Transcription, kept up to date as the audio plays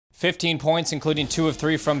15 points, including 2 of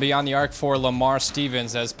 3 from beyond the arc for Lamar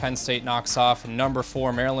Stevens as Penn State knocks off number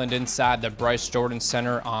 4 Maryland inside the Bryce Jordan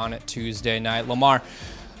Center on Tuesday night. Lamar,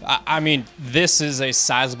 I mean, this is a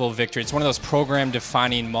sizable victory. It's one of those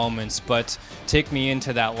program-defining moments, but take me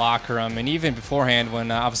into that locker room. And even beforehand,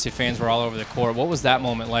 when obviously fans were all over the court, what was that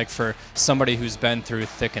moment like for somebody who's been through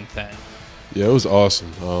thick and thin? Yeah, it was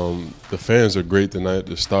awesome. The fans are great tonight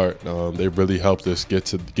to start. They really helped us get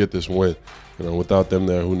this win. Without them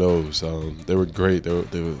there, who knows? They were great.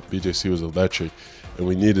 BJC was electric, and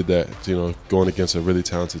we needed that. Going against a really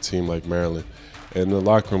talented team like Maryland, and the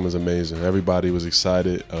locker room was amazing. Everybody was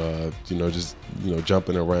excited. Just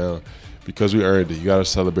jumping around because we earned it. You got to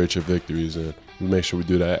celebrate your victories, and we make sure we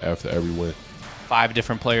do that after every win. 5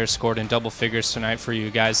 different players scored in double figures tonight for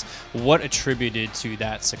you guys. What attributed to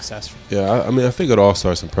that success? Yeah, I mean, I think it all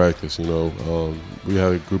starts in practice. We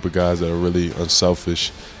have a group of guys that are really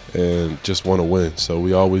unselfish and just want to win. So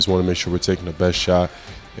we always want to make sure we're taking the best shot,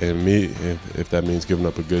 and if that means giving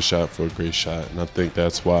up a good shot for a great shot. And I think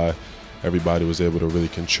that's why everybody was able to really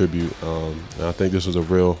contribute. And I think this was a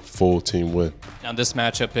real full team win. Now this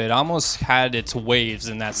matchup, it almost had its waves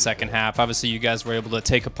in that second half. Obviously you guys were able to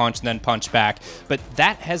take a punch and then punch back, but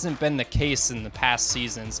that hasn't been the case in the past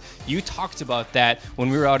seasons. You talked about that when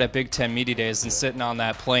we were out at Big Ten Media Days and sitting on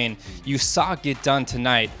that plane. You saw it get done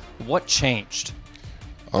tonight. What changed?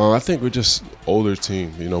 I think we're just older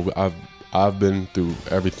team. I've been through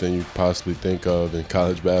everything you possibly think of in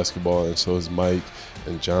college basketball, and so has Mike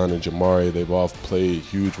and John and Jamari. They've all played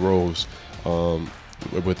huge roles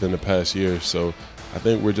within the past year. So I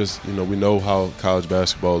think we're just, we know how college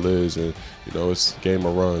basketball is, and it's a game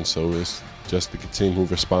of runs. So it's just the team who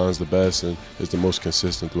responds the best and is the most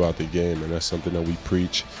consistent throughout the game, and that's something that we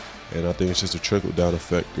preach. And I think it's just a trickle-down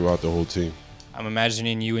effect throughout the whole team. I'm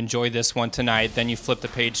imagining you enjoy this one tonight, then you flip the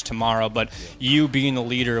page tomorrow, but you being the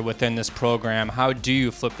leader within this program, how do you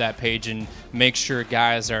flip that page and make sure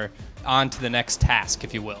guys are on to the next task,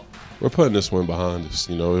 if you will? We're putting this one behind us.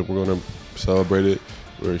 We're going to celebrate it.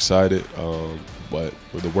 We're excited, but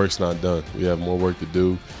the work's not done. We have more work to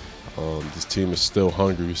do. This team is still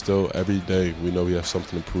hungry. Every day we know we have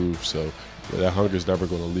something to prove, so that hunger is never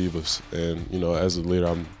going to leave us. And, as a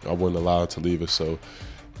leader, I wouldn't allow it to leave us, so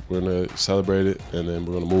we're going to celebrate it, and then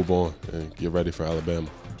we're going to move on and get ready for Alabama.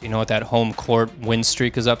 Do you know what that home court win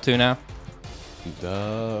streak is up to now?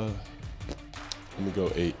 Let me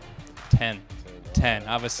go 8. 10.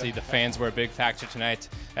 Obviously, the fans were a big factor tonight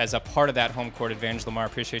as a part of that home court advantage. Lamar,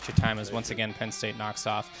 appreciate your time as once again Penn State knocks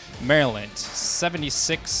off Maryland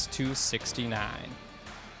 76-69.